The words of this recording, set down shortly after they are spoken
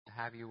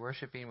have you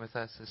worshiping with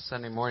us this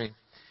Sunday morning.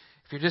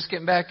 If you're just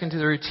getting back into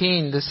the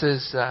routine, this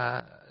is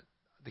the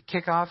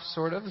kickoff,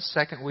 sort of, the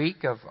second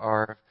week of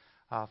our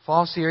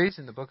fall series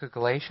in the book of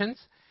Galatians.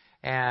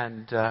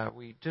 And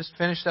we just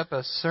finished up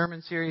a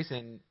sermon series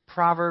in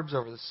Proverbs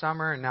over the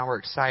summer, and now we're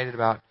excited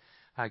about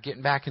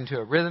getting back into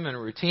a rhythm and a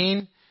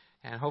routine.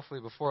 And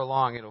hopefully before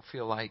long it'll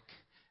feel like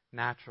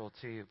natural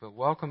to you. But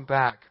welcome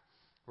back.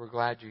 We're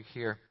glad you're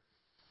here.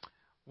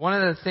 One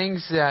of the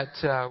things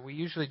that we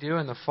usually do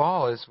in the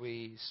fall is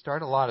we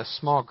start a lot of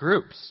small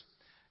groups.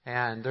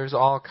 And there's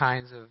all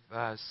kinds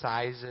of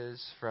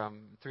sizes,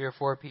 from 3 or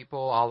 4 people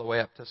all the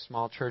way up to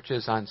small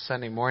churches on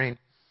Sunday morning.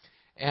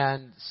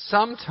 And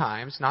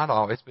sometimes, not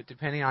always, but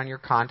depending on your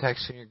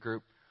context and your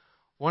group,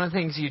 one of the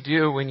things you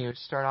do when you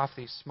start off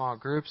these small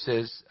groups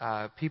is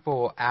people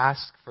will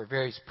ask for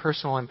various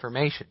personal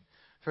information,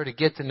 sort of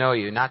get to know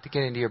you, not to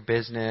get into your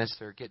business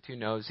or get too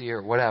nosy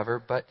or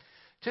whatever, but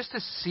just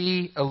to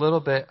see a little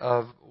bit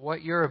of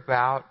what you're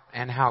about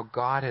and how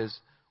God has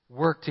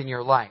worked in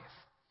your life.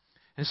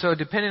 And so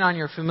depending on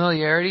your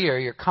familiarity or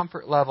your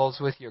comfort levels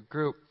with your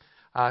group,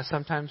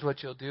 sometimes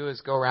what you'll do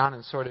is go around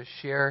and sort of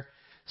share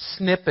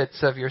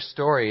snippets of your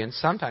story. And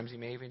sometimes you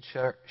may even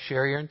share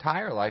your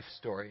entire life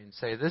story and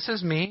say, this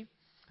is me,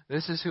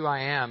 this is who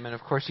I am. And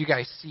of course you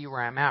guys see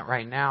where I'm at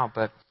right now,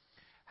 but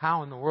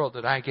how in the world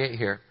did I get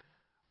here?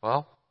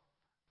 Well,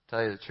 to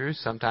tell you the truth,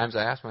 sometimes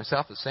I ask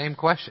myself the same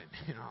question.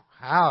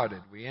 How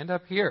did we end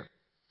up here?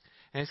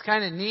 And it's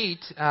kind of neat,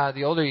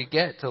 the older you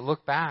get, to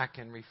look back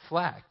and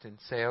reflect and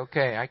say,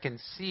 okay, I can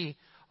see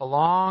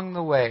along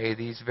the way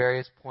these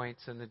various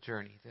points in the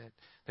journey. That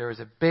there was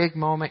a big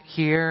moment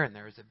here, and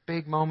there was a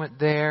big moment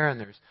there, and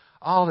there's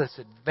all this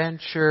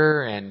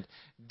adventure and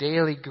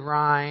daily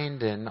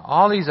grind and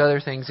all these other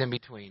things in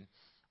between.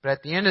 But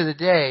at the end of the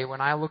day,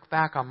 when I look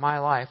back on my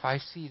life, I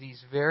see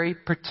these very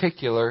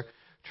particular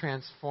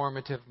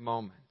transformative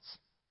moments.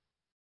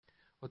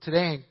 Well,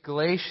 today in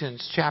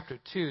Galatians chapter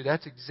 2,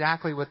 that's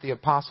exactly what the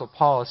Apostle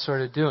Paul is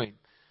sort of doing.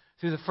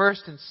 Through the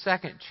first and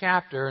second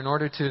chapter, in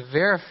order to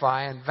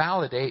verify and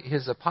validate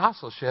his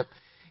apostleship,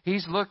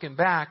 he's looking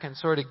back and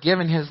sort of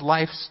giving his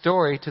life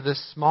story to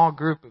this small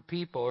group of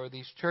people, or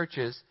these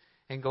churches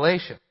in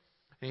Galatia.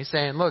 And he's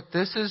saying, look,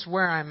 this is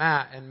where I'm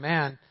at, and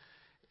man,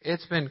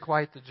 it's been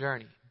quite the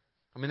journey.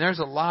 I mean, there's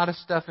a lot of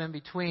stuff in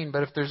between,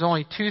 but if there's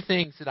only 2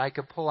 things that I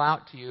could pull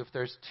out to you, if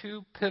there's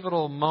 2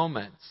 pivotal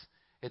moments,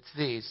 it's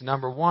these.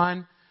 Number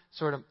 1,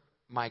 sort of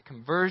my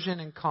conversion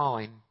and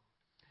calling.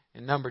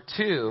 And number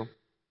 2,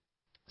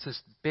 it's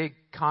this big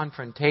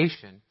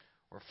confrontation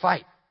or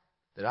fight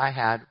that I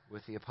had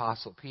with the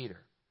Apostle Peter.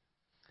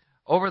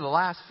 Over the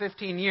last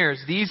 15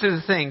 years, these are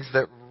the things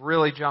that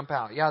really jump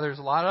out. Yeah, there's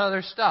a lot of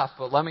other stuff,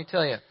 but let me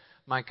tell you,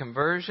 my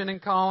conversion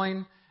and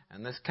calling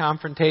and this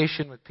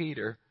confrontation with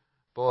Peter,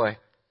 boy,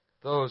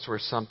 those were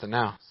something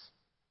else.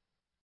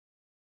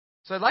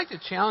 So I'd like to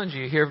challenge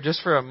you here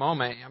just for a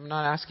moment. I'm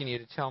not asking you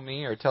to tell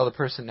me or tell the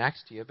person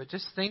next to you, but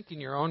just think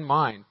in your own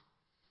mind.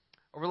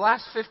 Over the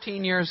last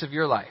 15 years of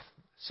your life,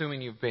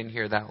 assuming you've been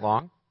here that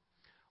long,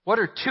 what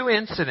are 2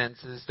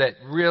 incidences that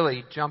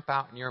really jump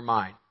out in your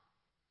mind?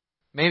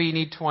 Maybe you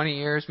need 20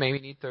 years, maybe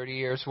you need 30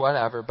 years,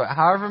 whatever, but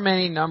however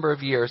many number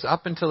of years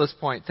up until this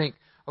point, think,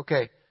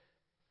 okay,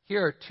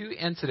 here are 2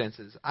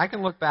 incidences. I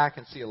can look back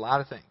and see a lot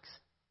of things,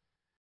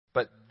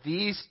 but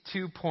these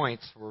 2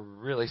 points were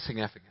really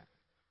significant.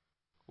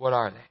 What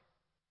are they?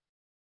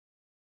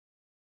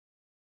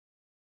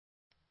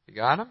 You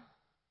got them?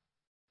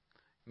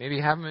 Maybe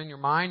you have them in your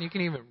mind. You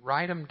can even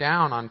write them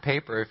down on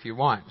paper if you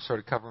want. Sort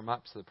of cover them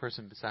up so the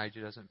person beside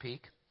you doesn't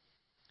peek.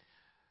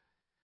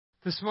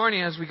 This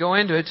morning as we go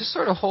into it, just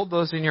sort of hold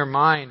those in your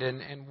mind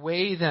and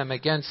weigh them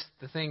against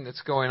the thing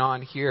that's going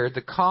on here.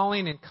 The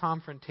calling and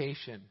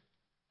confrontation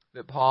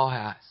that Paul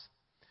has.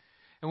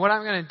 And what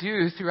I'm going to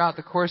do throughout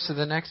the course of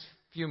the next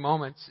few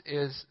moments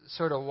is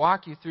sort of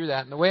walk you through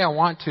that. And the way I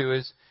want to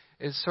is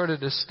sort of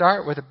to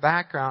start with a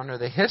background or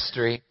the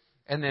history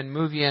and then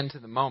move you into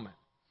the moment.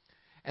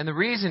 And the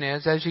reason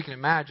is, as you can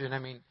imagine,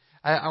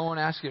 I won't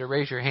ask you to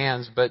raise your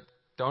hands, but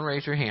don't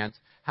raise your hands.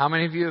 How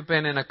many of you have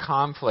been in a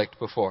conflict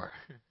before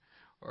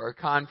or a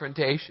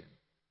confrontation?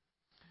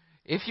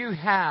 If you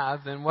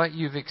have, then what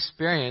you've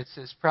experienced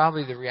is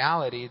probably the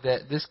reality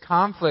that this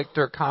conflict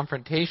or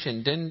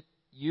confrontation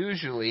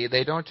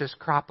they don't just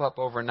crop up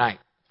overnight.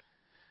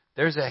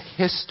 There's a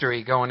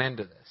history going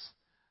into this.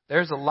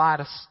 There's a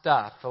lot of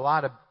stuff, a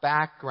lot of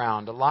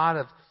background, a lot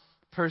of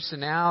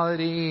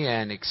personality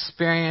and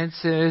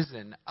experiences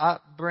and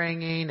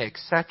upbringing,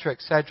 etc.,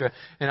 etc.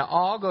 And it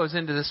all goes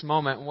into this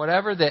moment.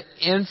 Whatever the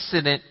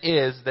incident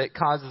is that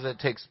causes it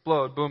to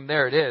explode, boom,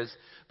 there it is.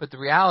 But the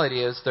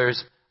reality is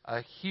there's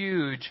a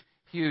huge,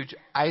 huge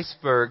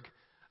iceberg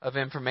of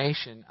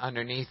information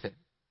underneath it.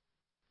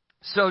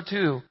 So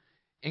too,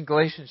 in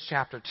Galatians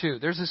chapter 2,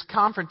 there's this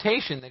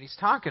confrontation that he's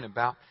talking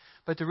about.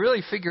 But to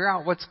really figure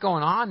out what's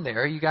going on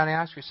there, you got to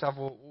ask yourself,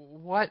 well,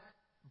 what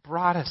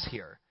brought us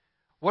here?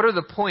 What are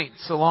the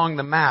points along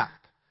the map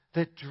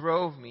that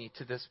drove me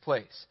to this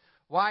place?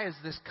 Why is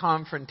this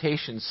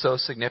confrontation so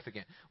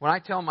significant? When I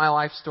tell my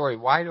life story,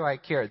 why do I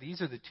care?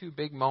 These are the two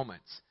big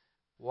moments.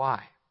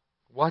 Why?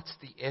 What's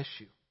the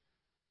issue?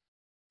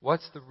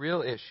 What's the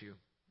real issue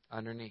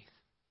underneath?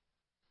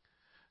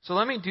 So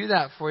let me do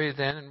that for you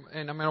then,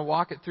 and I'm going to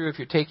walk it through if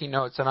you're taking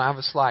notes. I don't have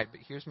a slide,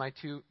 but here's my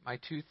two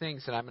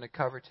things that I'm going to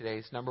cover today.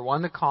 Is number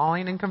one, the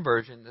calling and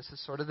conversion. This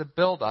is sort of the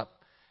build-up.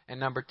 And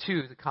number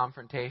two, the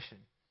confrontation.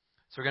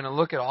 So we're going to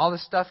look at all the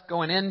stuff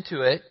going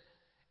into it,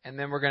 and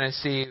then we're going to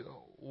see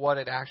what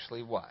it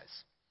actually was.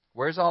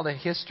 Where's all the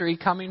history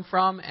coming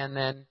from, and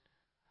then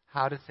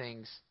how do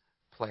things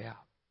play out?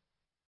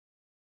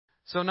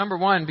 So number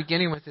one,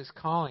 beginning with his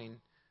calling,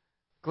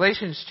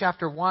 Galatians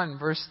chapter 1,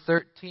 verse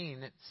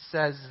 13, it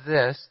says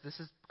this. This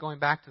is going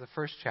back to the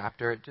first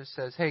chapter. It just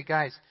says, hey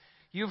guys,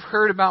 you've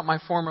heard about my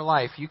former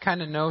life. You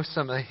kind of know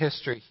some of the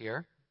history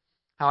here.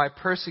 How I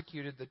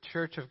persecuted the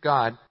church of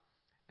God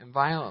and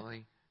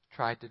violently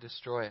tried to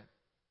destroy it.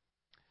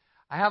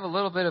 I have a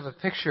little bit of a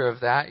picture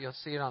of that. You'll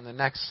see it on the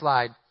next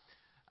slide.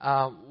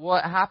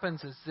 What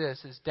happens is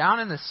this, is down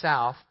in the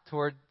south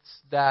towards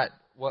that,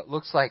 what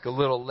looks like a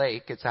little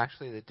lake, it's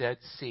actually the Dead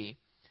Sea,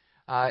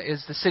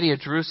 is the city of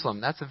Jerusalem.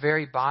 That's the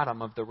very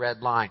bottom of the red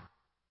line.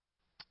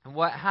 And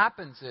what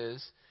happens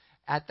is,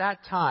 at that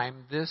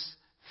time, this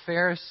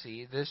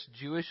Pharisee, this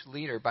Jewish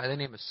leader by the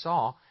name of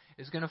Saul,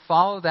 is going to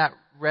follow that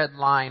red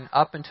line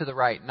up and to the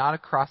right, not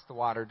across the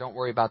water. Don't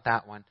worry about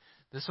that one.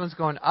 This one's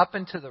going up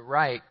and to the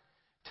right,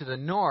 to the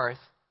north,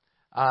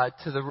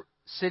 to the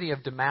city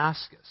of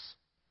Damascus.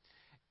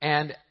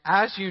 And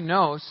as you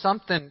know,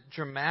 something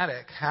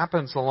dramatic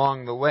happens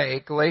along the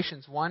way.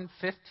 Galatians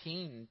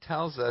 1:15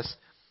 tells us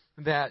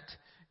that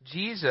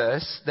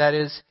Jesus, that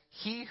is,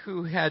 he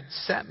who had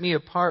set me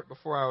apart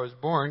before I was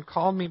born,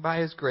 called me by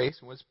his grace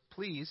and was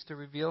pleased to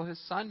reveal his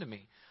Son to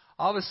me.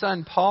 All of a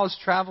sudden, Paul's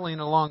traveling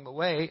along the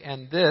way,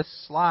 and this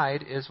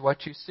slide is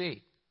what you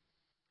see.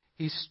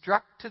 He's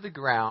struck to the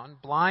ground,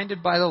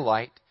 blinded by the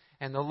light,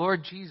 and the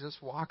Lord Jesus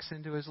walks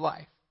into his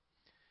life.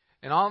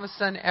 And all of a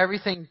sudden,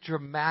 everything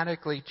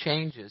dramatically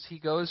changes. He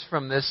goes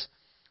from this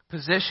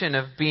position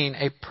of being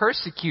a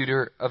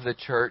persecutor of the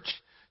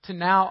church to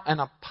now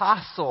an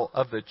apostle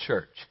of the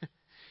church.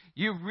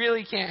 You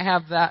really can't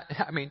have that.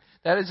 I mean,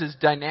 that is as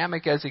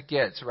dynamic as it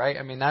gets, right?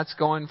 I mean, that's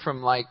going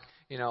from like,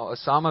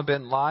 Osama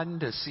bin Laden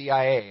to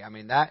CIA. I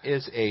mean, that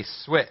is a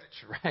switch,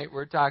 right?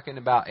 We're talking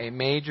about a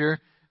major,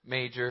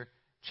 major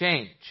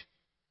change.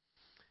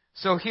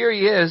 So here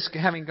he is,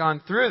 having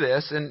gone through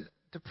this, and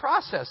to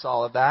process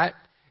all of that,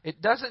 it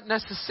doesn't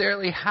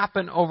necessarily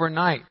happen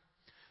overnight.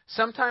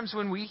 Sometimes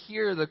when we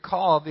hear the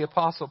call of the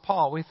Apostle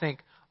Paul, we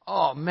think,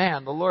 oh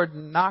man, the Lord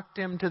knocked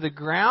him to the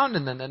ground,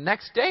 and then the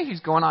next day he's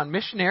going on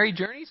missionary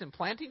journeys and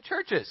planting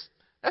churches.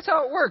 That's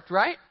how it worked,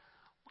 right?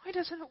 Why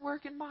doesn't it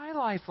work in my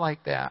life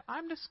like that?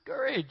 I'm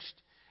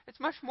discouraged. It's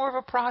much more of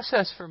a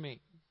process for me.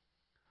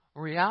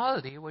 In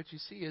reality, what you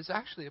see is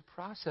actually a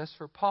process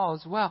for Paul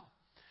as well.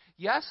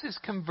 Yes, his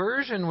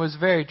conversion was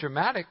very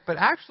dramatic, but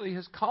actually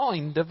his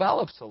calling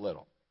develops a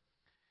little.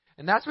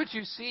 And that's what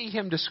you see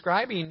him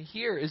describing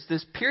here is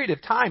this period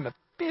of time of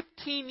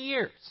 15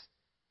 years.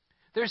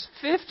 There's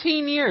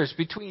 15 years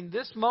between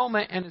this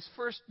moment and his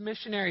first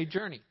missionary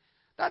journey.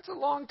 That's a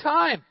long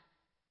time.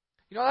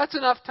 That's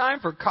enough time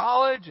for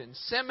college and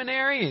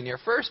seminary and your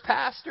first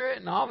pastorate,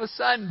 and all of a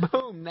sudden,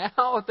 boom,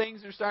 now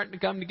things are starting to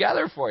come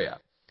together for you.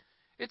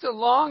 It's a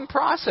long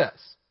process.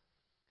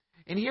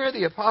 And here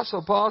the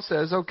Apostle Paul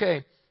says,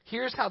 okay,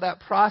 here's how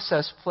that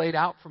process played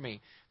out for me.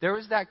 There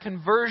was that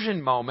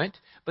conversion moment,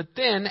 but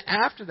then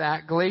after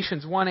that,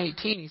 Galatians 1:18,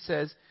 he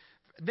says,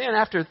 then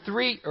after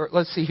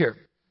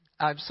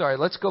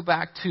let's go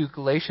back to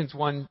Galatians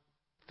 1:15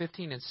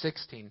 and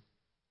 16.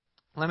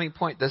 Let me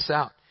point this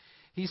out.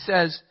 He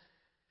says,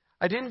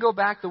 I didn't go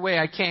back the way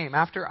I came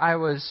after I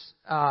was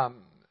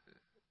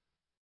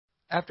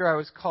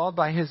called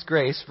by his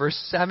grace. Verse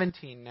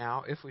 17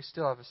 now, if we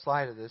still have a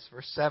slide of this,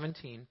 verse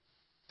 17.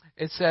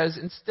 It says,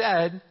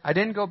 instead, I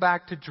didn't go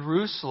back to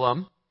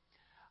Jerusalem.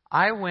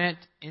 I went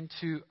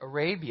into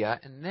Arabia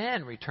and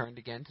then returned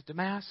again to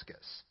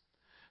Damascus.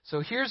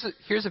 So here's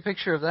a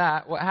picture of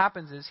that. What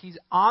happens is he's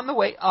on the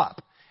way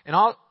up. And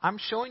I'm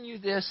showing you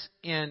this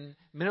in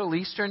Middle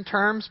Eastern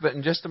terms, but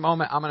in just a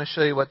moment I'm going to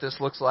show you what this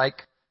looks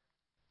like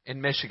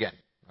in Michigan.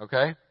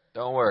 Okay?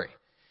 Don't worry.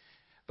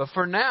 But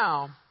for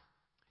now,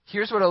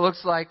 here's what it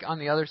looks like on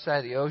the other side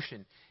of the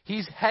ocean.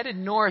 He's headed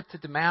north to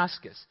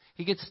Damascus.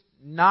 He gets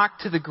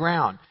knocked to the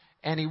ground.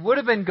 And he would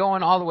have been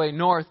going all the way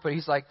north, but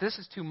he's like, this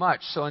is too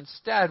much. So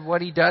instead,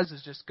 what he does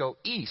is just go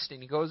east,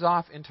 and he goes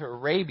off into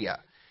Arabia.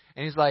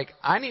 And he's like,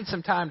 I need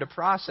some time to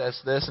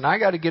process this, and I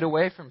got to get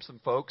away from some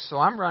folks, so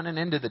I'm running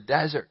into the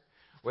desert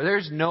where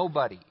there's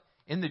nobody.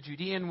 In the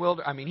Judean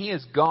wilderness, I mean, he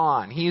is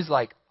gone. He's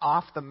like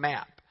off the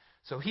map.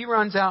 So he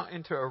runs out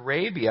into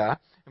Arabia,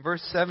 and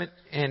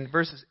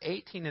verses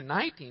 18 and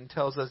 19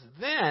 tells us,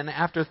 then,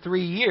 after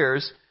 3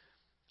 years,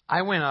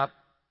 I went up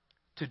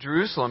to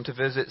Jerusalem to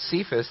visit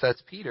Cephas,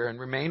 that's Peter, and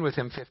remained with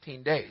him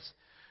 15 days.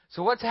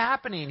 So what's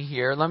happening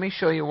here, let me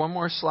show you one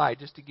more slide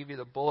just to give you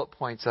the bullet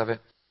points of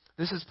it.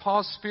 This is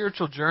Paul's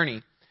spiritual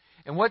journey.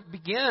 And what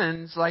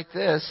begins like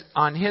this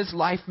on his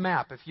life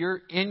map, if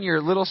you're in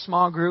your little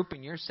small group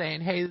and you're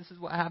saying, hey, this is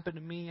what happened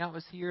to me, I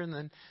was here and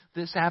then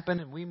this happened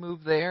and we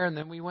moved there and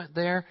then we went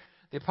there,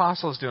 the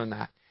apostle's doing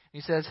that.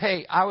 He says,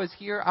 hey, I was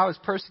here, I was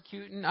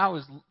persecuting, I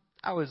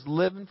was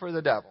living for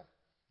the devil.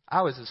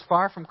 I was as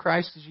far from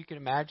Christ as you can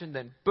imagine,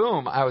 then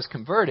boom, I was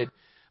converted.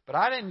 But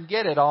I didn't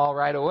get it all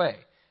right away.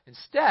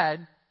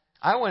 Instead,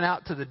 I went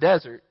out to the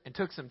desert and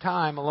took some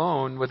time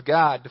alone with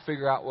God to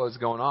figure out what was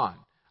going on.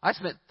 I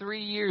spent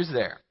 3 years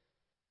there,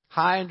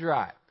 high and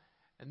dry.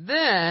 And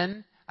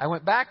then I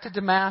went back to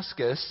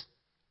Damascus,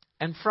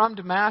 and from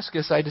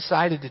Damascus I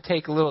decided to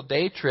take a little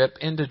day trip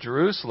into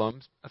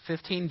Jerusalem, a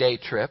 15-day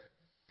trip,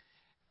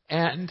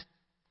 and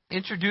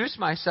introduce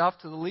myself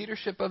to the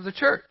leadership of the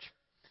church.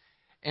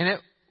 And it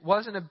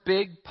wasn't a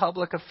big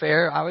public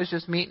affair. I was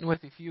just meeting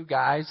with a few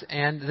guys,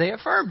 and they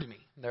affirmed me.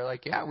 They're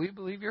like, yeah, we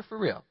believe you're for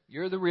real.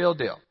 You're the real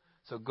deal.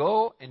 So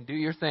go and do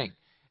your thing.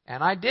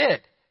 And I did.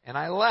 And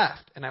I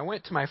left. And I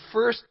went to my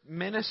first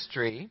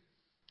ministry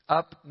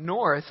up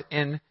north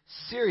in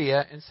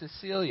Syria and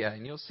Sicilia.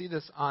 And you'll see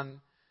this on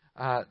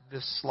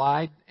this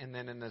slide and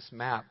then in this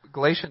map.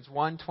 Galatians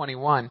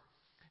 1:21.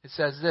 It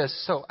says this.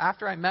 So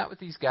after I met with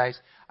these guys,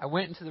 I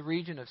went into the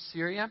region of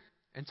Syria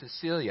and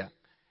Sicilia.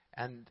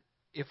 And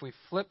if we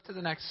flip to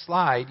the next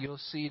slide, you'll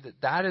see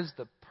that that is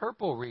the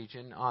purple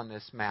region on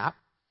this map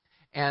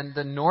and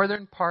the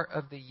northern part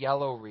of the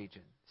yellow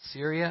region,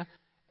 Syria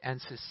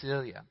and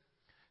Sicilia.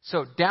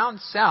 So down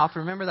south,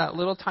 remember that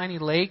little tiny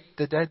lake,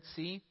 the Dead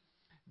Sea?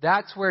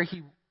 That's where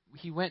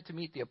he went to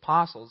meet the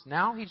apostles.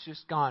 Now he's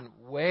just gone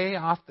way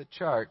off the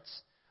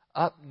charts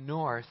up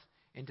north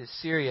into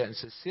Syria and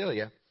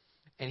Sicilia.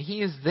 And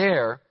he is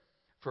there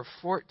for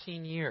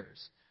 14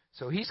 years.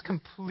 So he's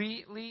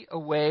completely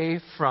away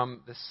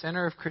from the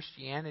center of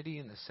Christianity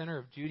and the center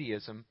of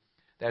Judaism,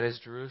 that is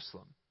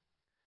Jerusalem.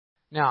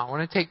 Now, I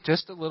want to take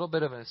just a little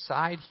bit of an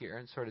aside here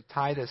and sort of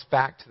tie this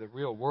back to the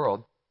real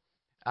world.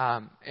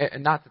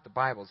 And not that the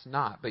Bible's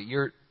not, but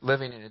you're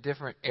living in a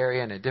different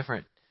area in a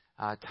different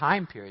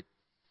time period.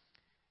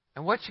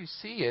 And what you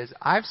see is,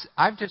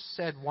 I've just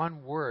said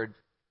one word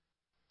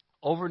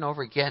over and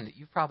over again that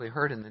you've probably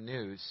heard in the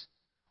news.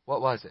 What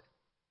was it?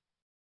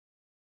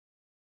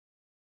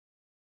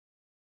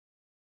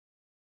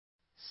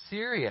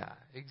 Syria.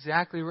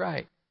 Exactly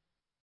right.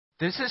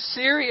 This is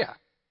Syria.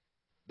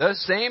 The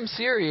same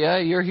Syria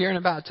you're hearing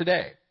about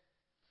today.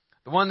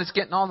 The one that's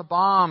getting all the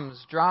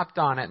bombs dropped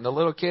on it and the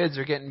little kids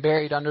are getting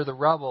buried under the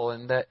rubble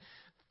and that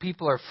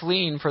people are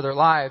fleeing for their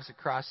lives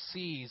across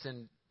seas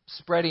and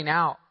spreading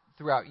out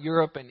throughout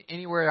Europe and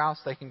anywhere else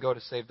they can go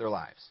to save their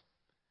lives.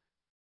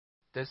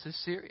 This is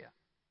Syria.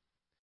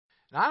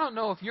 And I don't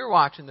know if you're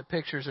watching the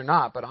pictures or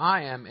not, but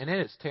I am, and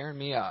it is tearing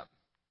me up.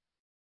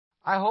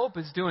 I hope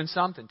it's doing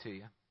something to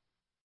you.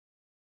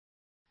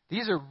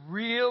 These are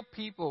real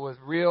people with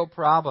real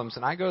problems.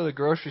 And I go to the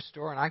grocery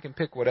store and I can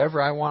pick whatever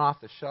I want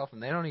off the shelf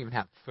and they don't even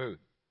have food,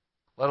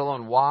 let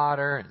alone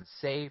water and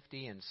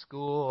safety and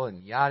school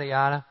and yada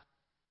yada.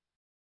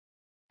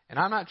 And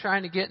I'm not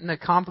trying to get in the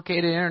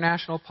complicated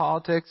international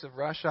politics of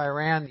Russia,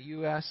 Iran, the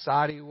U.S.,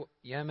 Saudi,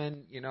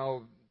 Yemen,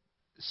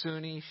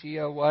 Sunni,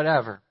 Shia,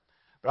 whatever.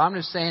 But I'm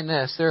just saying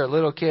this. There are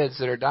little kids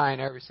that are dying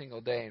every single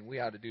day and we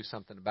ought to do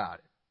something about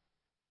it.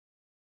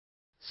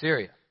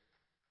 Syria.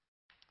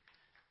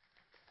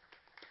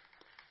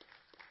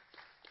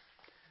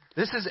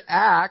 This is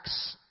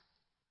Acts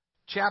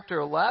chapter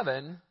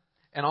 11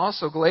 and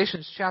also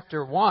Galatians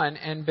chapter 1,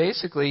 and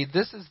basically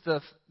this is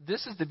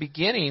the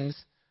beginnings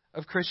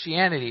of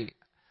Christianity.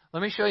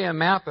 Let me show you a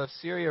map of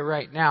Syria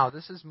right now.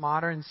 This is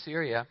modern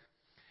Syria,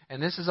 and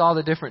this is all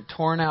the different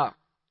torn up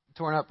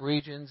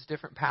regions,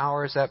 different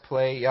powers at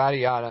play, yada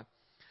yada.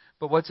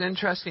 But what's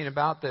interesting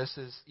about this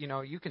is,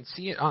 you can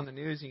see it on the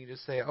news and you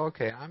just say,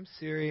 okay, I'm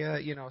Syria,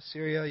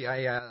 Syria,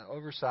 yeah,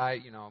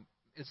 oversight,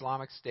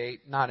 Islamic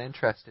State, not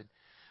interested.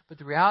 But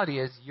the reality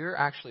is, you're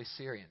actually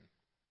Syrian.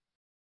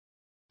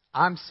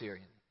 I'm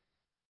Syrian.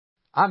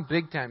 I'm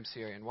big-time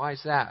Syrian. Why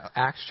is that?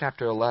 Acts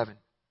chapter 11.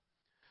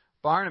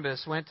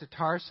 Barnabas went to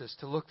Tarsus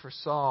to look for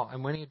Saul,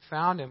 and when he had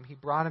found him, he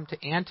brought him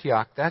to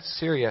Antioch, that's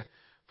Syria,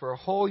 for a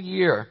whole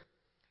year.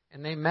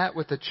 And they met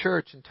with the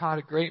church and taught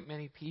a great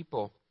many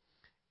people.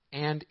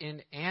 And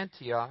in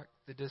Antioch,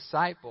 the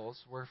disciples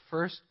were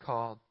first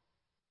called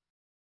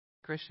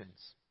Christians.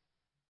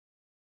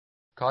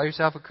 Call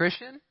yourself a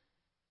Christian?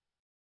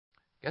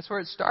 Guess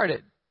where it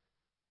started?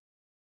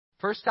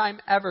 First time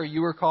ever you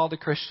were called a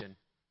Christian.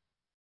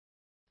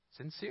 It's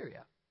in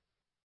Syria,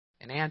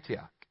 in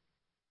Antioch.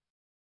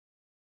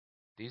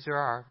 These are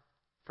our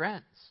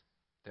friends.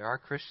 There are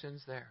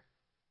Christians there.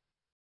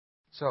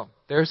 So,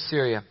 there's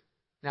Syria.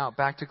 Now,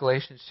 back to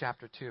Galatians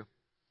chapter 2. It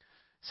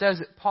says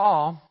that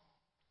Paul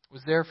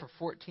was there for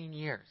 14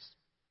 years.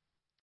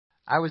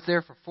 I was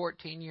there for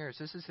 14 years.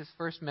 This is his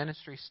first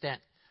ministry stint.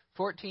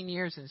 14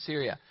 years in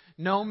Syria.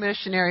 No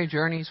missionary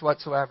journeys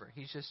whatsoever.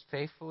 He's just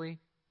faithfully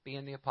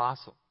being the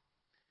apostle.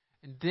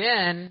 And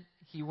then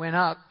he went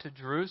up to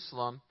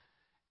Jerusalem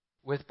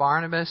with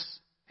Barnabas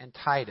and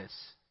Titus.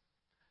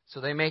 So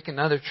they make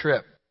another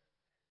trip.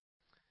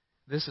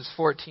 This is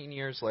 14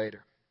 years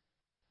later.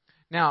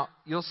 Now,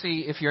 you'll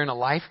see if you're in a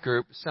life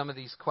group, some of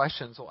these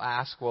questions will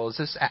ask, well, is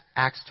this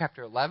Acts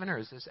chapter 11 or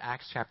is this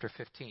Acts chapter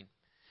 15?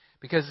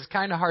 Because it's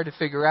kind of hard to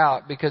figure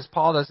out because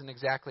Paul doesn't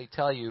exactly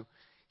tell you,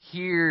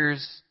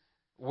 here's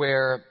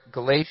where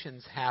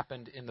Galatians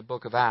happened in the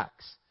book of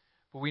Acts.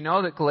 But we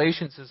know that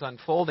Galatians is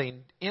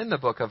unfolding in the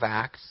book of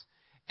Acts,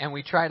 and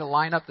we try to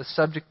line up the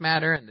subject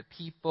matter and the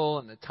people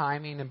and the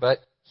timing, but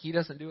he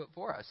doesn't do it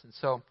for us. And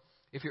so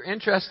if you're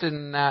interested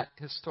in that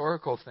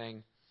historical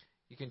thing,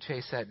 you can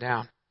chase that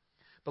down.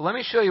 But let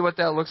me show you what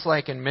that looks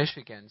like in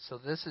Michigan. So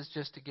this is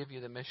just to give you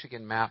the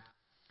Michigan map.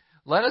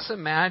 Let us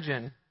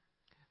imagine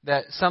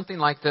that something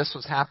like this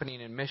was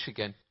happening in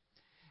Michigan.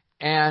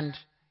 And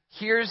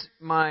here's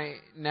my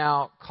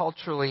now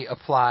culturally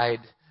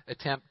applied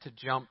attempt to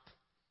jump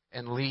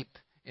and leap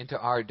into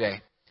our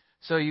day.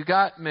 So you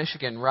got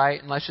Michigan, right?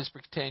 And let's just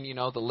pretend,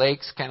 the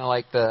lake's kind of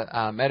like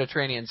the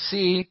Mediterranean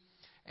Sea,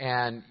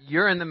 and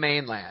you're in the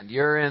mainland.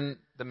 You're in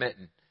the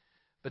mitten.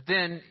 But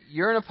then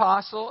you're an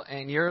apostle,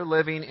 and you're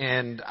living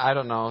in,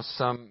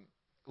 some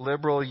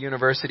liberal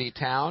university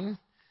town,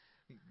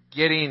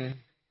 getting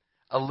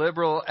a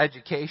liberal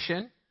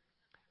education,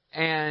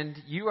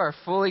 and you are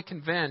fully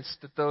convinced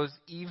that those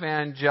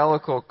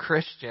evangelical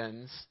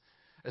Christians,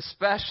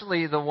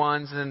 especially the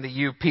ones in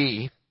the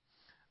UP,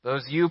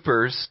 those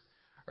Upers,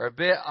 are a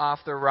bit off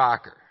the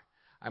rocker.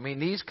 I mean,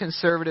 these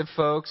conservative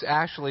folks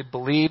actually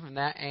believe in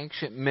that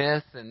ancient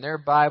myth, and their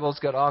Bible's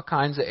got all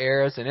kinds of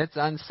errors, and it's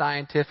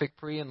unscientific,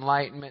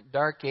 pre-enlightenment,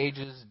 dark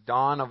ages,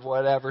 dawn of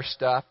whatever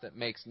stuff that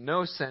makes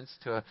no sense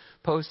to a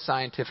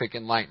post-scientific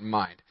enlightened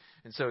mind.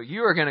 And so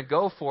you are going to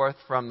go forth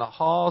from the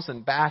halls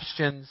and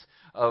bastions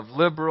of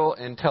liberal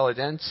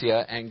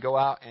intelligentsia and go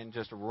out and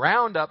just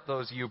round up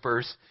those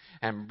Upers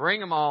and bring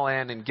them all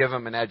in and give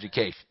them an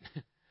education.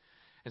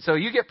 And so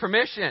you get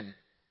permission.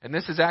 And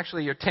this is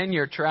actually your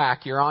 10-year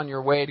track. You're on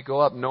your way to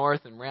go up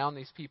north and round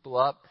these people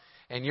up.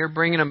 And you're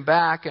bringing them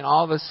back. And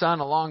all of a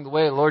sudden, along the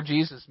way, the Lord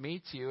Jesus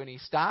meets you. And he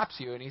stops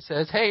you. And he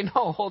says, hey,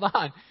 no, hold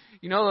on.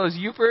 You know those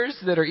Upers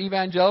that are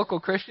evangelical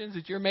Christians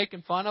that you're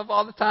making fun of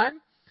all the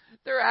time?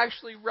 They're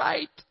actually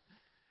right.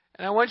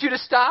 And I want you to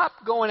stop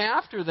going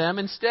after them.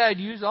 Instead,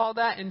 use all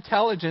that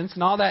intelligence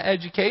and all that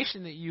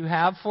education that you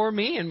have for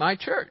me and my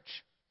church.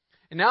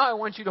 And now I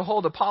want you to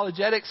hold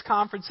apologetics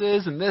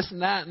conferences and this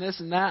and that and this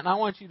and that. And I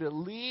want you to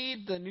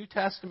lead the New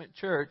Testament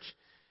church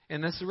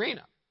in this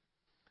arena.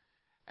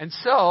 And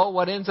so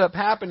what ends up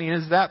happening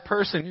is that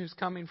person who's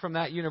coming from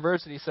that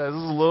university says,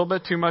 this is a little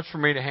bit too much for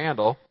me to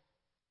handle.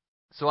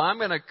 So I'm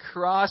going to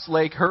cross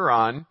Lake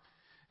Huron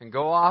and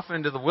go off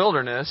into the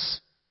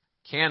wilderness,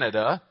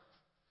 Canada,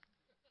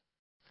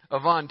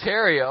 of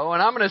Ontario.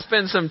 And I'm going to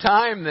spend some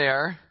time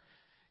there.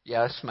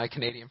 Yes, my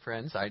Canadian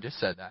friends, I just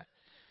said that.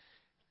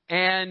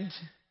 And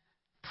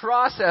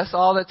process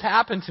all that's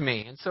happened to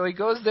me. And so he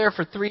goes there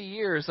for 3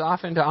 years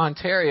off into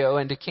Ontario,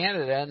 into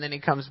Canada, and then he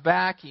comes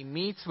back. He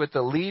meets with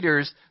the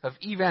leaders of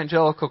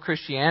evangelical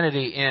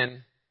Christianity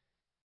in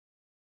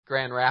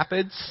Grand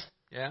Rapids.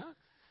 Yeah.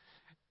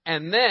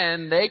 And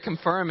then they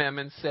confirm him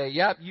and say,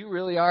 yep, you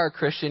really are a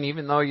Christian,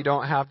 even though you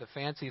don't have the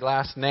fancy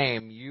last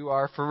name. You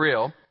are for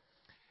real.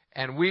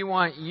 And we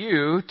want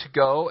you to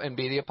go and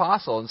be the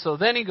apostle. And so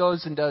then he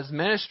goes and does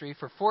ministry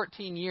for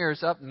 14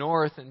 years up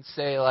north and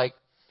say, at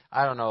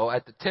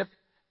the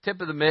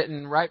tip of the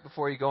mitten right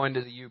before you go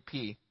into the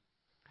UP.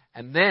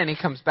 And then he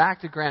comes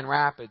back to Grand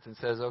Rapids and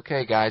says,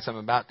 okay, guys, I'm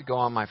about to go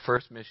on my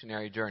first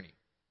missionary journey.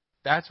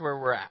 That's where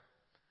we're at.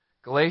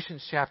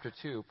 Galatians chapter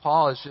 2.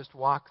 Paul has just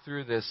walked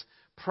through this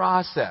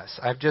process.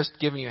 I've just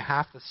given you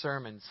half the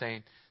sermon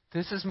saying,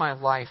 this is my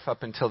life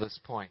up until this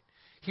point.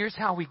 Here's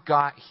how we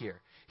got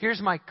here. Here's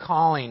my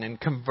calling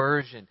and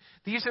conversion.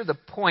 These are the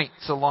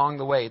points along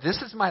the way. This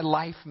is my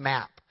life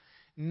map.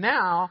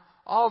 Now,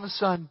 all of a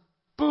sudden,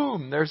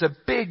 boom, there's a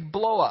big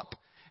blow up.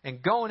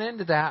 And going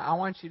into that, I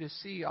want you to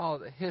see all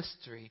the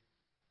history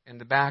in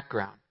the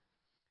background.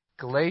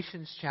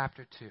 Galatians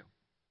chapter 2.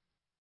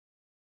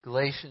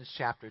 Galatians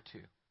chapter 2.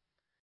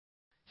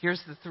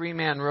 Here's the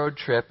 3-man road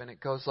trip, and it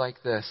goes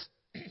like this.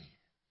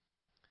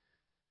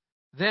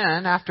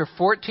 Then, after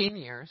 14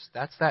 years,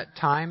 that's that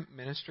time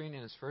ministering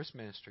in his first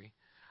ministry,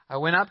 I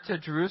went up to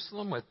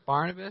Jerusalem with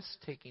Barnabas,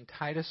 taking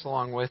Titus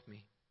along with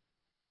me.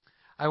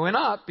 I went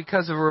up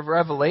because of a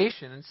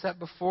revelation and set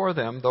before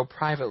them, though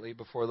privately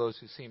before those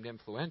who seemed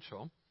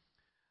influential,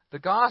 the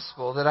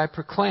gospel that I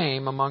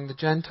proclaim among the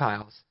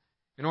Gentiles,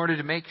 in order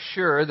to make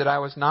sure that I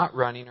was not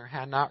running or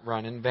had not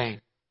run in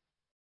vain.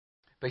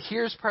 But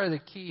here's part of the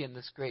key in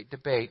this great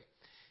debate.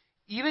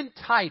 Even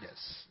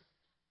Titus,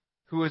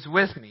 who was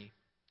with me,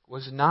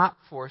 was not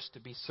forced to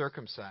be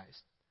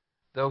circumcised,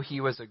 though he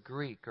was a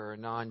Greek or a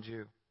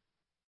non-Jew.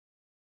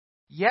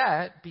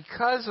 Yet,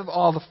 because of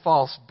all the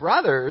false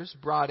brothers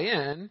brought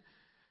in,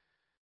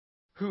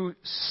 who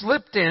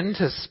slipped in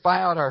to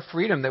spy out our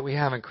freedom that we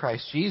have in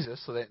Christ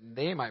Jesus, so that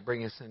they might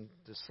bring us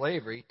into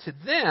slavery, to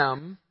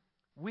them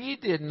we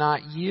did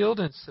not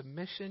yield in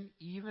submission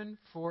even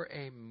for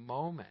a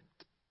moment,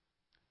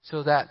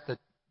 so that the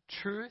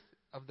truth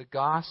of the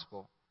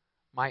gospel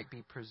might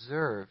be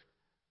preserved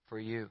for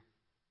you.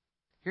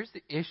 Here's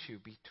the issue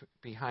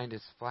behind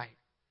his fight.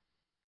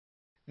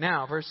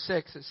 Now, verse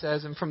 6, it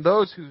says, and from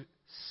those who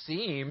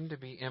seem to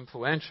be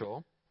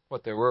influential,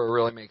 what they were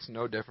really makes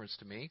no difference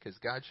to me because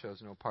God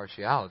shows no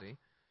partiality.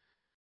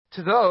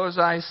 To those,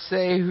 I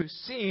say, who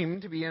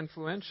seemed to be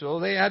influential,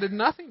 they added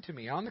nothing to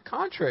me. On the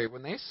contrary,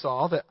 when they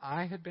saw that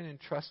I had been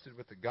entrusted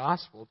with the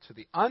gospel to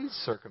the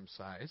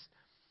uncircumcised,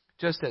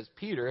 just as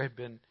Peter had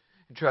been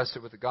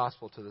entrusted with the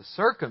gospel to the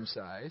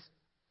circumcised,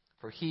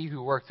 for he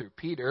who worked through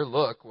Peter,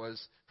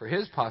 was for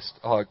his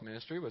apostolic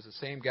ministry, was the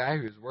same guy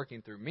who was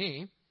working through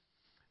me.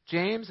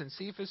 James and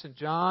Cephas and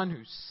John,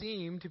 who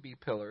seemed to be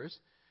pillars,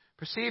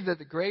 perceived that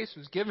the grace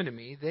was given to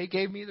me. They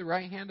gave me the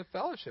right hand of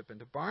fellowship, and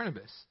to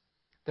Barnabas,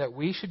 that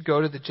we should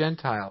go to the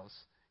Gentiles,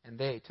 and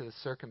they to the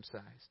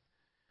circumcised.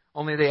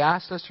 Only they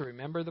asked us to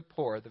remember the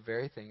poor, the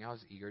very thing I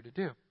was eager to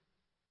do.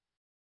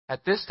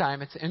 At this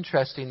time, it's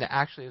interesting that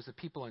actually it was the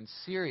people in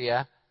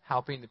Syria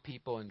helping the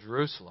people in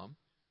Jerusalem.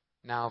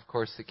 Now, of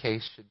course, the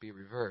case should be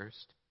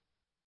reversed.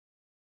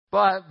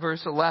 But,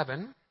 verse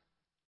 11,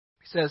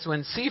 he says,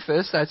 when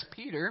Cephas, that's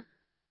Peter,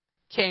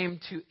 came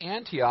to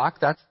Antioch,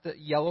 that's the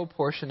yellow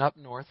portion up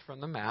north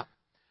from the map,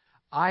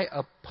 I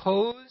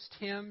opposed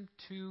him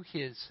to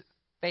his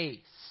face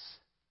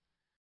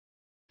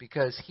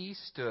because he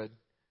stood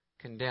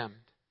condemned.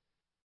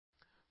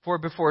 For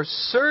before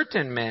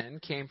certain men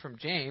came from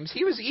James,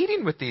 he was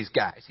eating with these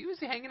guys. He was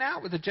hanging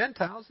out with the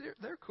Gentiles.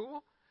 They're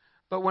cool.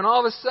 But when all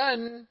of a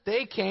sudden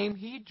they came,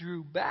 he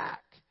drew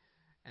back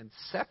and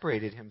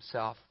separated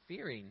himself,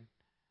 fearing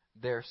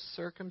their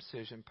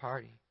circumcision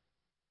party.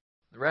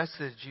 The rest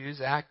of the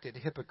Jews acted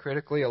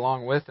hypocritically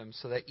along with him,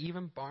 so that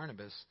even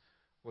Barnabas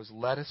was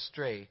led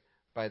astray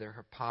by their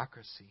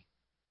hypocrisy.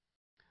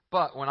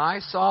 But when I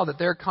saw that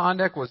their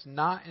conduct was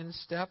not in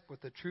step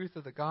with the truth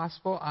of the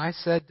gospel, I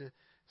said to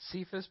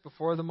Cephas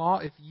before them all,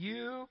 if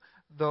you,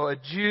 though a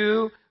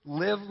Jew,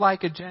 live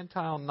like a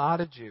Gentile,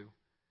 not a Jew,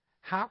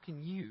 how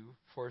can you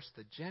force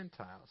the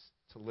Gentiles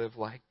to live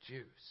like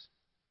Jews?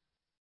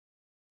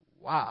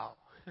 Wow.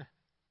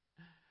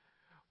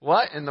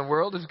 What in the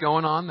world is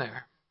going on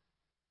there?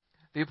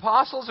 The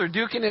apostles are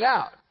duking it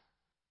out.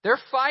 They're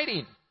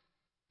fighting.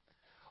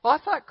 Well,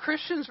 I thought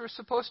Christians were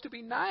supposed to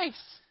be nice.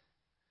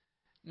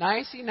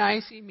 Nicey,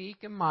 meek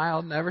and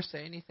mild, never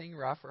say anything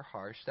rough or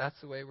harsh. That's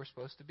the way we're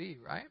supposed to be,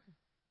 right?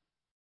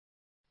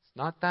 It's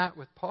not that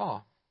with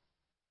Paul.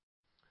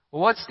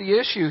 Well, what's the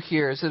issue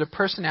here? Is it a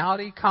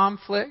personality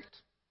conflict?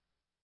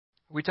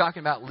 Are we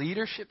talking about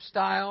leadership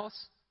styles?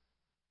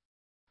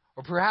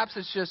 Or perhaps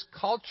it's just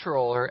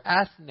cultural or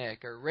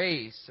ethnic or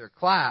race or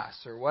class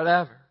or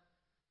whatever.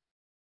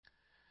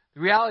 The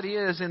reality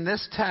is, in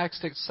this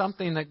text, it's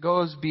something that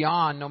goes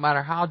beyond, no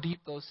matter how deep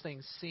those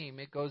things seem,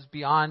 it goes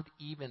beyond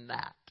even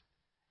that.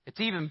 It's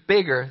even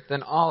bigger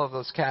than all of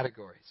those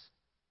categories.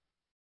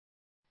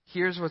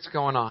 Here's what's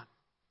going on.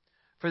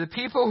 For the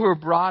people who are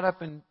brought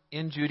up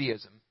in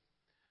Judaism,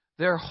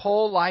 their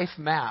whole life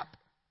map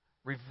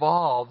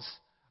revolves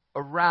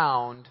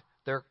around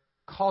their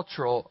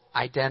cultural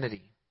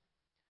identity.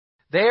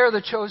 They are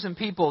the chosen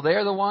people. They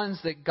are the ones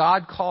that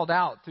God called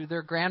out through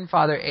their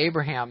grandfather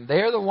Abraham. They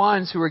are the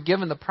ones who were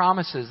given the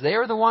promises. They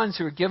are the ones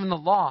who were given the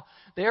law.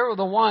 They are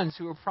the ones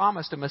who were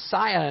promised a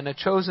Messiah and a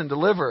chosen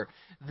deliverer.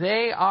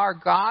 They are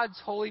God's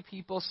holy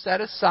people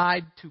set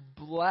aside to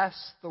bless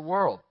the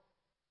world.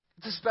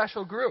 It's a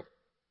special group.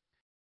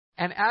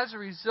 And as a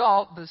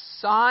result, the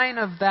sign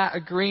of that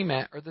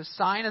agreement or the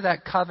sign of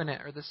that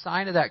covenant or the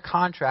sign of that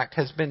contract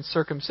has been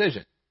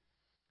circumcision.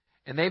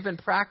 And they've been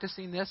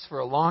practicing this for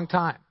a long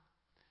time.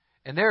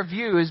 And their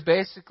view is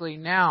basically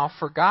now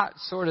forgot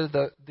sort of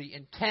the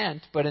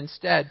intent, but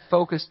instead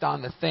focused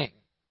on the thing.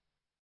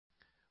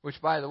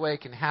 Which, by the way,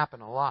 can happen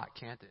a lot,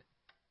 can't it?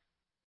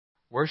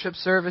 Worship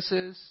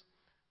services,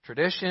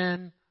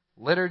 tradition,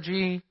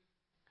 liturgy.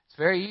 It's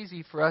very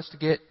easy for us to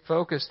get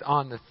focused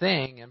on the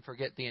thing and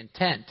forget the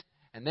intent.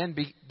 And then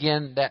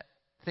begin that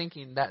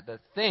thinking that the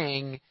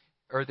thing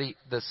or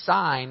the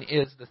sign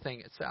is the thing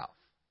itself.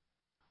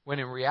 When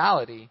in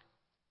reality,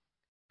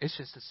 it's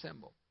just a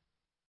symbol.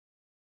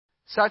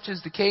 Such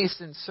is the case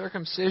in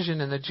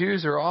circumcision, and the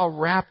Jews are all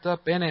wrapped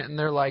up in it, and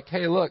they're like,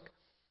 hey, look,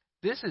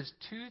 this is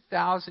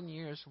 2,000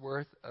 years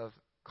worth of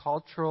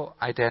cultural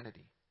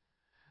identity.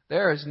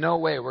 There is no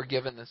way we're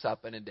giving this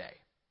up in a day.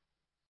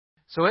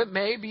 So it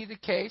may be the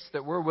case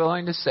that we're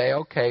willing to say,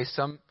 okay,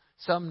 some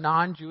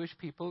non-Jewish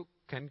people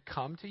can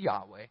come to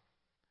Yahweh.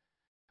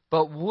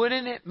 But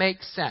wouldn't it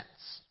make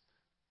sense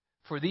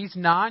for these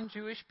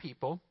non-Jewish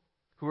people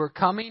who are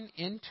coming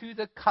into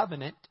the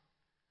covenant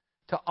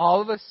to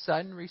all of a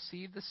sudden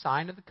receive the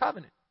sign of the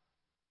covenant?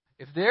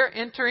 If they're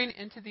entering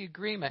into the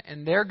agreement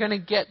and they're going to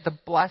get the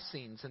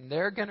blessings and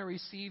they're going to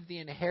receive the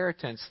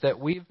inheritance that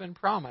we've been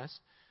promised,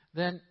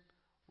 then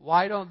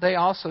why don't they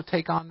also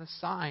take on the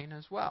sign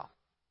as well?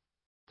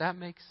 That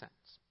makes sense.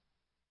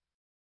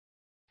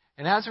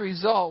 And as a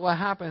result, what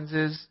happens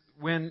is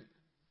when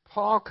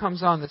Paul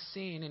comes on the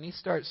scene and he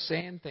starts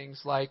saying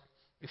things like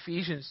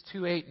Ephesians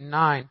 2:8 and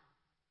 9,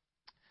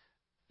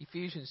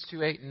 Ephesians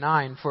 2:8 and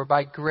 9, for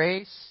by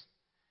grace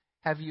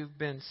have you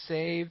been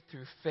saved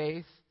through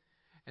faith,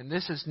 and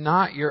this is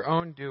not your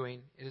own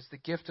doing. It is the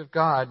gift of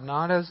God,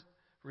 not as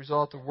a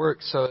result of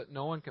works, so that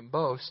no one can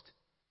boast.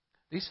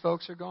 These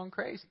folks are going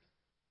crazy.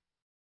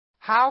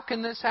 How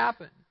can this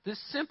happen? This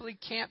simply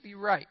can't be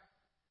right.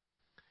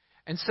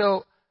 And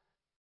so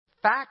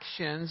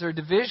factions or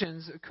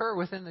divisions occur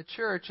within the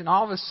church, and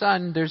all of a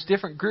sudden there's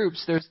different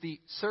groups. There's the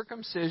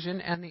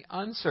circumcision and the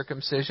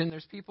uncircumcision.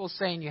 There's people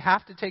saying you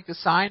have to take the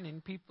sign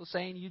and people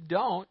saying you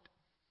don't.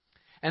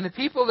 And the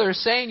people that are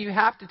saying you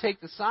have to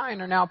take the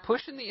sign are now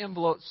pushing the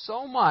envelope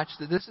so much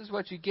that this is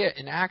what you get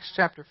in Acts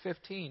chapter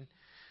 15.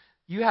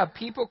 You have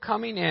people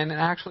coming in and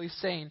actually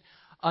saying,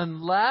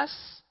 unless,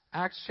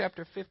 Acts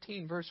chapter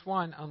 15 verse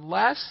 1,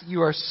 unless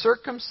you are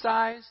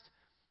circumcised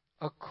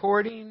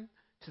according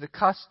to the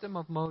custom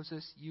of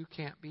Moses, you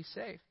can't be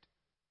saved.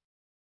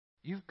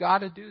 You've got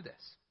to do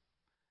this.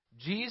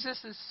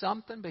 Jesus is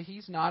something, but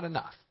He's not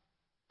enough.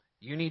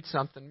 You need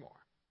something more.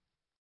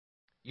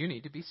 You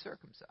need to be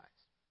circumcised.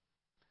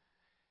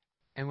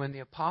 And when the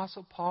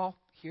Apostle Paul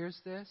hears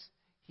this,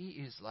 he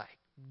is like,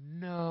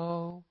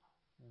 no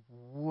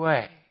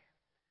way.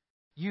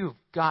 You've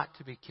got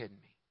to be kidding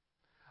me.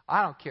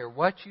 I don't care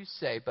what you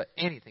say, but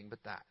anything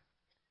but that.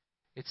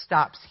 It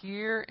stops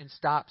here and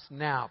stops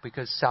now,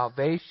 because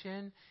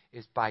salvation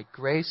is by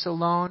grace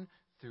alone,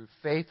 through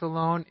faith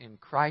alone, in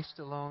Christ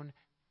alone,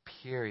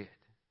 period.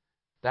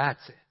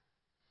 That's it.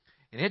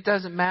 And it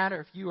doesn't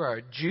matter if you are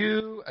a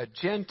Jew, a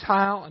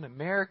Gentile, an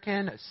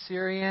American, a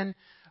Syrian,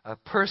 a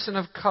person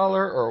of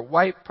color, or a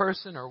white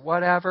person, or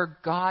whatever.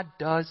 God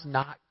does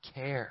not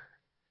care.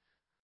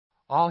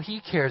 All He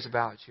cares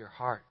about is your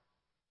heart.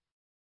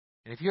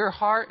 And if your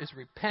heart is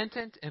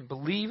repentant and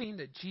believing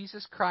that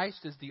Jesus Christ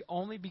is the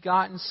only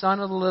begotten Son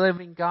of the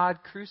living God,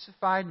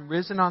 crucified and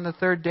risen on the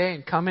third day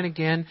and coming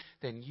again,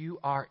 then you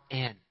are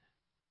in.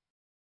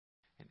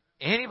 And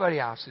anybody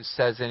else who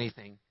says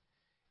anything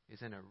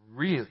is in a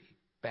really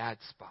bad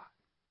spot.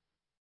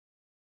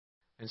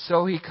 And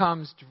so he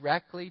comes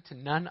directly to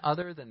none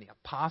other than the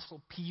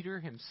Apostle Peter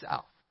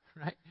himself,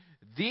 right?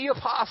 The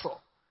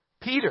Apostle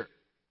Peter.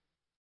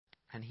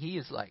 And he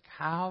is like,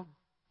 how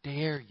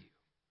dare you?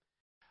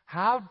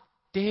 How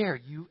dare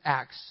you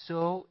act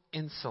so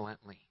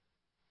insolently?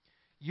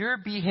 Your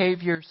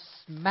behavior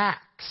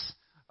smacks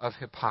of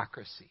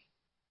hypocrisy.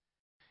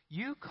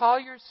 You call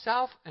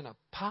yourself an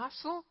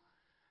apostle?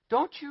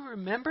 Don't you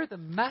remember the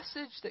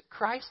message that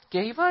Christ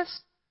gave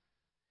us?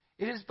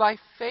 It is by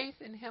faith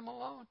in Him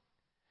alone.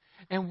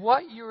 And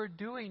what you are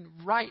doing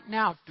right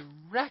now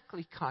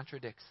directly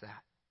contradicts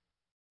that.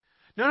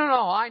 No,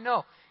 I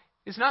know.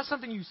 It's not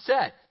something you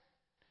said.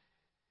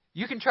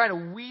 You can try to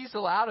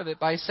weasel out of it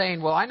by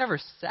saying, well, I never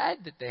said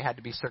that they had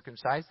to be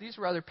circumcised. These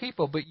were other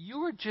people. But you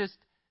were just,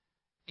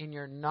 in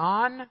your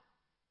non-verbal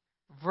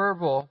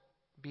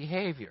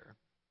behavior,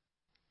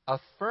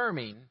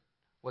 affirming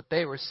what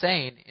they were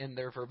saying in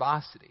their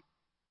verbosity.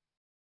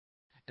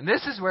 And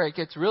this is where it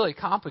gets really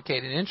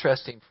complicated and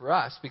interesting for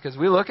us, because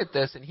we look at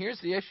this, and here's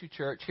the issue,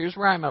 church. Here's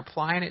where I'm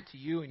applying it to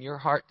you in your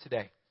heart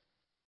today.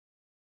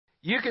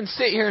 You can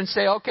sit here and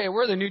say, okay,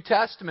 we're the New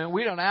Testament.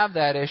 We don't have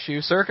that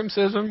issue.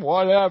 Circumcision,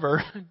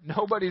 whatever.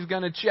 Nobody's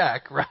going to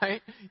check,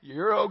 right?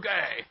 You're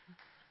okay.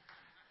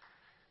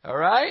 All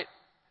right?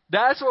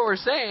 That's what we're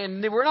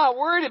saying. We're not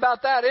worried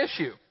about that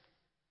issue.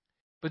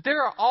 But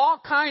there are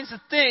all kinds of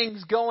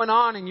things going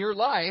on in your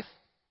life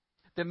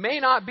that may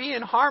not be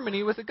in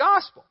harmony with the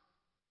gospel,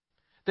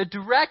 that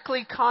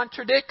directly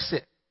contradicts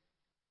it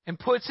and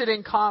puts it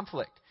in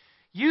conflict.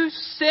 You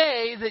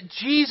say that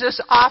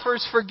Jesus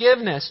offers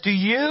forgiveness. Do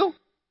you?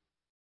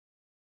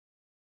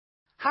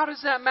 How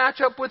does that match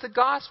up with the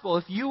gospel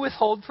if you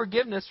withhold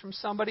forgiveness from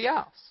somebody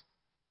else?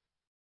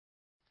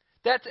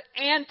 That's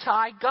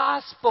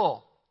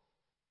anti-gospel.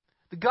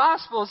 The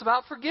gospel is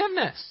about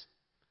forgiveness.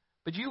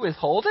 But you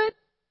withhold it?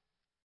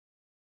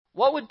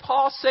 What would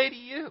Paul say to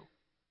you?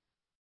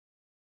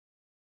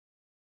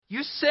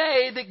 You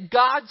say that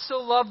God so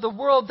loved the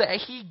world that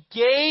He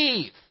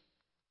gave.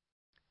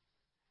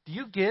 Do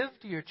you give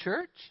to your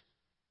church?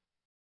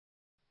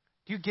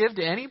 Do you give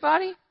to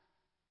anybody?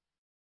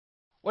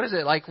 What is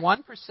it, like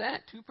 1%,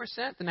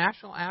 2%, the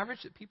national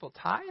average that people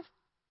tithe?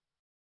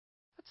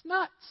 That's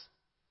nuts.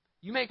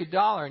 You make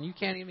 $1 and you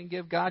can't even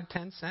give God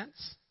 10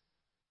 cents?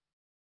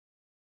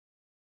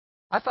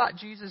 I thought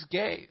Jesus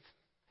gave.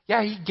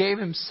 Yeah, He gave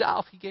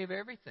Himself. He gave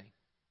everything.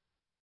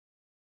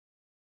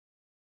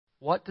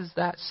 What does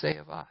that say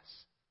of us?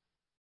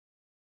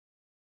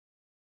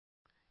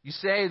 You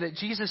say that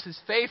Jesus is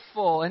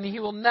faithful and He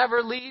will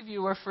never leave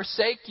you or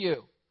forsake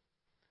you.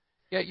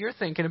 Yet you're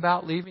thinking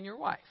about leaving your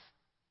wife.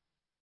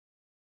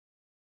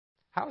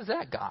 How is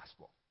that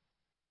gospel?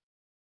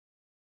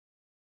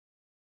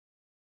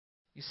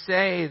 You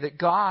say that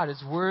God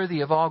is worthy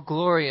of all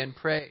glory and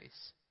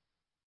praise.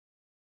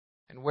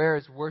 And where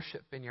is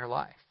worship in your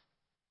life?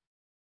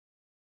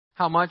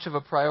 How much of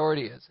a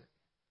priority is it?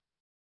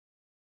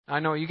 I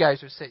know you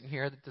guys are sitting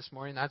here this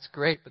morning. That's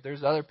great. But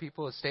there's other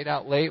people who stayed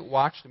out late,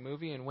 watched a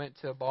movie, and went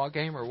to a ball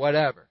game or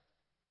whatever.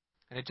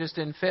 And it just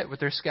didn't fit with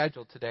their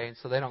schedule today, and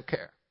so they don't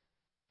care.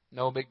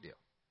 No big deal.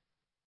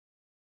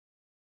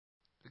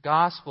 The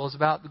gospel is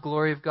about the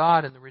glory of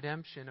God and the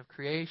redemption of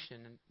creation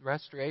and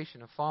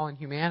restoration of fallen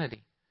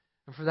humanity.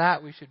 And for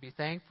that we should be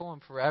thankful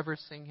and forever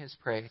sing His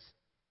praise.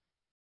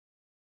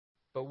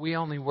 But we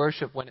only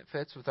worship when it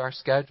fits with our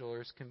schedule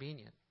or is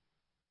convenient.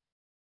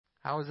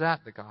 How is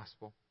that the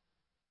gospel?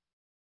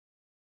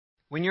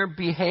 When your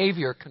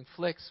behavior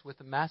conflicts with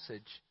the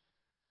message,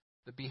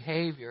 the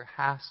behavior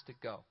has to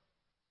go.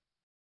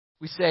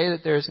 We say that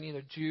there's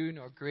neither Jew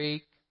nor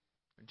Greek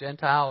or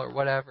Gentile or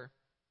whatever.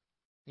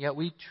 Yet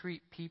we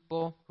treat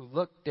people who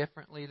look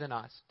differently than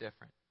us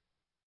different.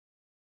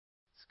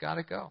 It's got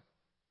to go.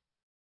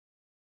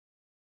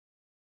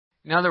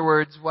 In other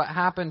words, what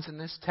happens in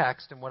this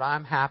text and what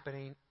I'm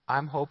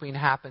hoping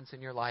happens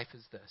in your life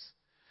is this.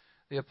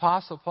 The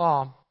Apostle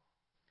Paul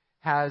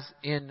has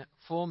in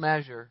full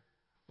measure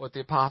what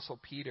the Apostle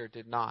Peter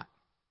did not.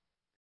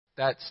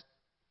 That's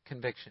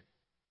conviction.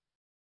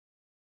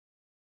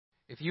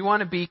 If you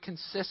want to be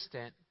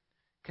consistent,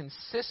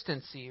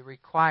 consistency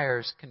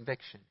requires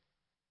conviction.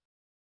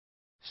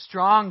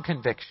 Strong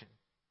conviction.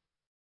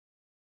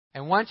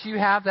 And once you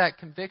have that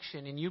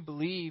conviction and you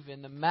believe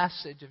in the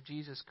message of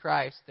Jesus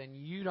Christ, then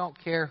you don't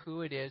care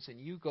who it is and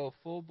you go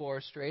full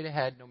bore straight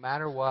ahead no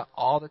matter what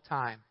all the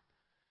time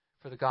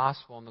for the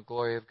gospel and the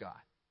glory of God.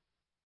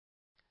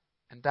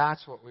 And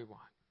that's what we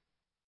want.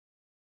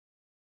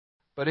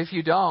 But if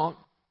you don't,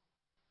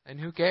 then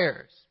who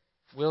cares?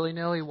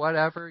 Willy-nilly,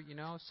 whatever,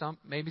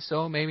 maybe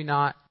so, maybe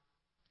not.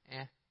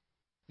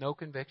 No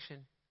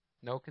conviction,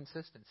 no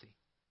consistency.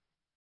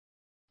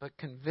 But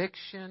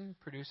conviction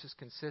produces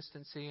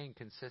consistency, and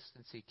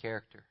consistency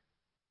character.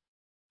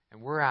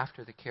 And we're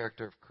after the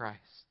character of Christ.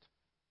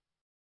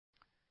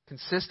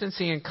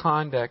 Consistency in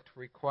conduct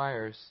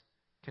requires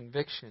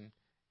conviction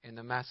in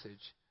the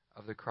message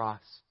of the cross.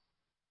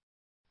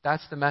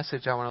 That's the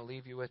message I want to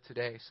leave you with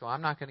today. So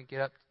I'm not going to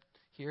get up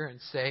here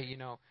and say,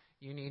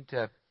 you need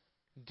to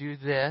do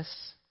this,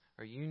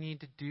 or you need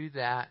to do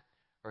that,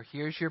 or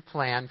here's your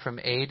plan from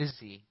A to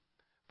Z.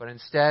 But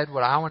instead,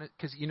 what I want to,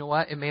 because you know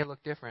what? It may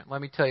look different.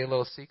 Let me tell you a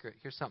little secret.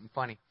 Here's something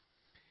funny.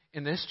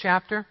 In this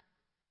chapter,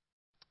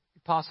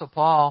 Apostle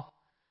Paul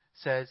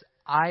says,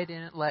 I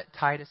didn't let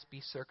Titus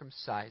be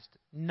circumcised,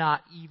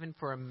 not even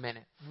for a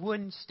minute.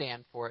 Wouldn't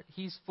stand for it.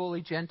 He's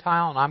fully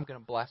Gentile, and I'm going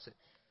to bless it.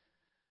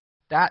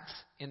 That's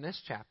in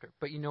this chapter.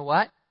 But you know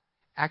what?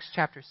 Acts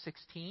chapter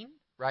 16,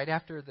 right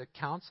after the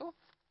council,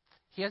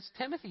 he has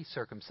Timothy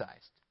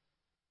circumcised.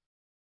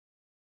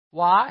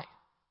 Why?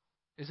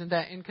 Isn't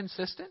that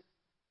inconsistent?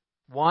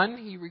 One,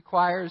 he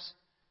requires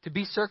to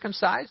be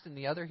circumcised, and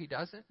the other he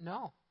doesn't?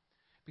 No.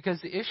 Because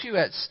the issue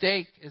at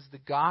stake is the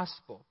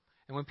gospel.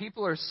 And when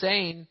people are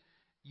saying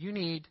you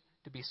need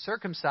to be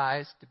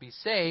circumcised to be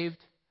saved,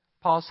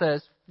 Paul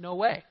says, no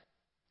way.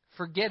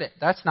 Forget it.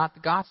 That's not the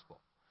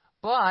gospel.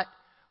 But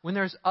when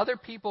there's other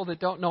people that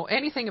don't know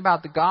anything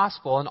about the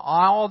gospel and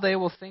all they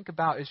will think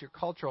about is your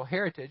cultural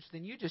heritage,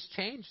 then you just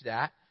change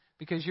that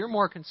because you're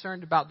more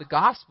concerned about the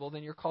gospel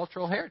than your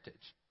cultural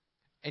heritage.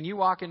 And you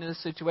walk into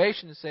this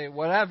situation and say,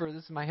 whatever,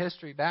 this is my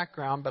history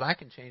background, but I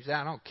can change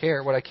that. I don't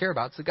care. What I care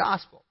about is the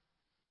gospel.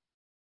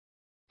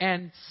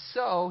 And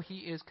so he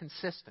is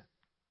consistent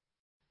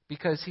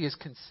because he is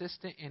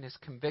consistent in his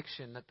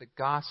conviction that the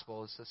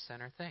gospel is the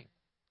center thing.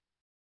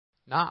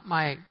 Not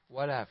my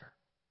whatever.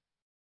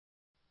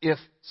 If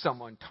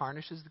someone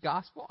tarnishes the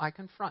gospel, I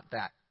confront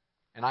that.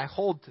 And I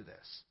hold to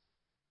this.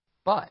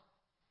 But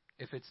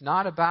if it's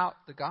not about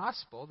the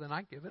gospel, then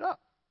I give it up.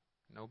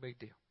 No big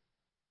deal.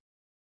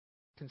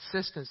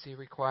 Consistency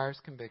requires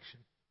conviction.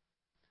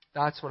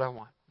 That's what I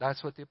want.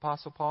 That's what the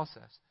Apostle Paul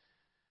says.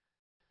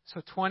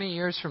 So 20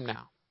 years from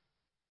now,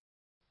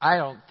 I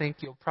don't think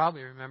you'll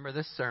probably remember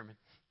this sermon.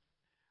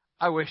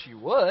 I wish you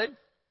would.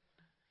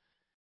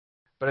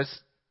 But it's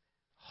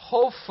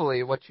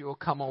hopefully what you will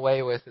come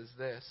away with is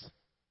this.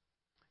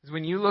 Is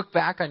when you look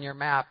back on your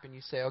map and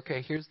you say,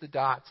 okay, here's the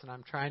dots, and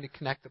I'm trying to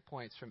connect the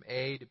points from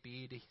A to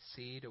B to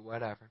C to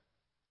whatever.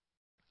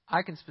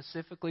 I can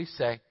specifically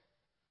say,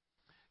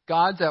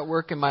 God's at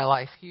work in my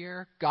life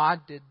here.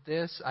 God did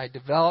this. I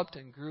developed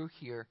and grew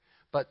here.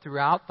 But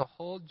throughout the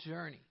whole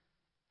journey,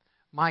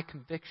 my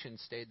conviction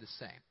stayed the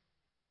same.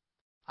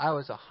 I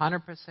was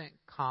 100%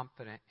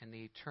 confident in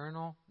the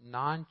eternal,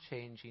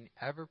 non-changing,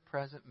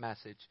 ever-present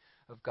message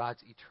of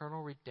God's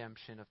eternal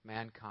redemption of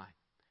mankind.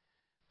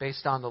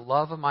 Based on the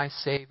love of my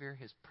Savior,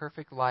 His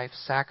perfect life,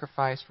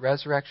 sacrifice,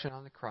 resurrection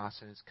on the cross,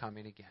 and His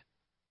coming again.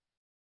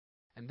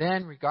 And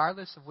then,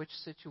 regardless of which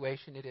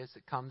situation it is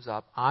that comes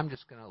up, I'm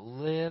just going to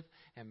live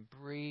and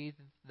breathe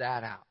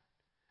that out.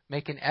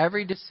 Making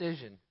every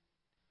decision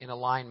in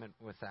alignment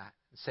with that.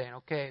 And saying,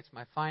 okay, it's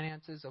my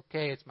finances.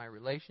 Okay, it's my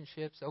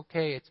relationships.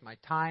 Okay, it's my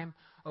time.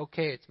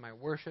 Okay, it's my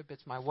worship.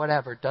 It's my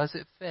whatever. Does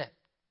it fit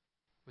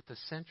with the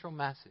central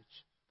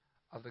message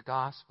of the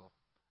gospel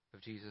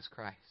of Jesus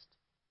Christ?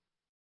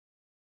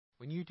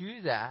 When you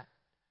do that,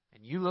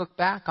 and you look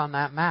back on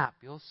that map,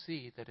 you'll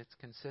see that it's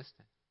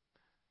consistent.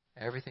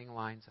 Everything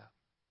lines up.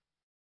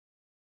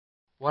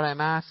 What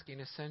I'm asking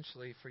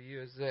essentially for you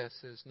is this,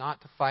 is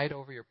not to fight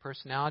over your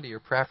personality,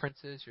 your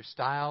preferences, your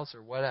styles,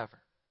 or whatever.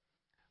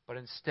 But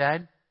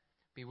instead,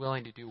 be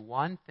willing to do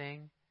one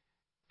thing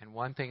and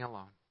one thing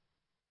alone.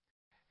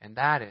 And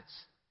that is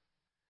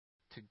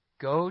to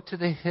go to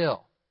the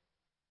hill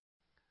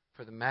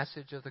for the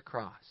message of the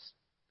cross.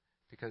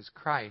 Because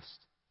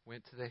Christ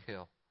went to the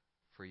hill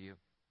for you.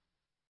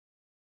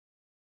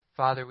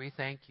 Father, we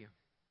thank you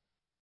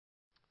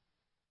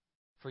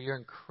for your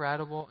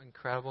incredible,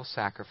 incredible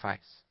sacrifice.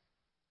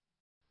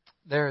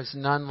 There is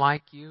none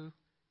like you.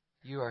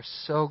 You are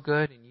so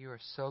good and you are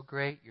so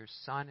great. Your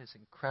Son is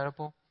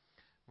incredible.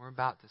 We're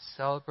about to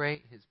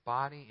celebrate His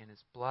body and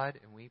His blood,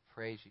 and we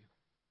praise you.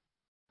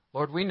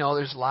 Lord, we know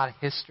there's a lot of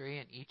history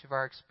in each of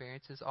our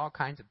experiences, all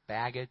kinds of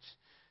baggage,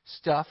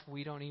 stuff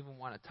we don't even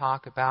want to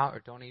talk about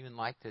or don't even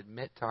like to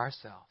admit to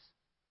ourselves.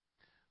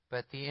 But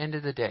at the end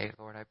of the day,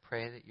 Lord, I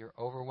pray that your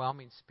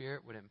overwhelming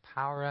Spirit would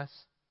empower us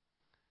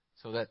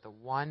so that the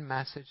one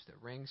message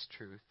that rings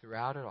true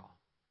throughout it all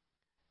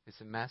is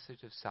the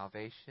message of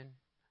salvation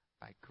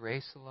by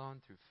grace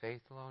alone, through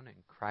faith alone, in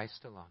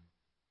Christ alone,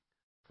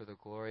 for the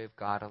glory of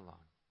God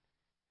alone,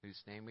 in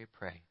whose name we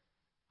pray.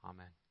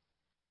 Amen.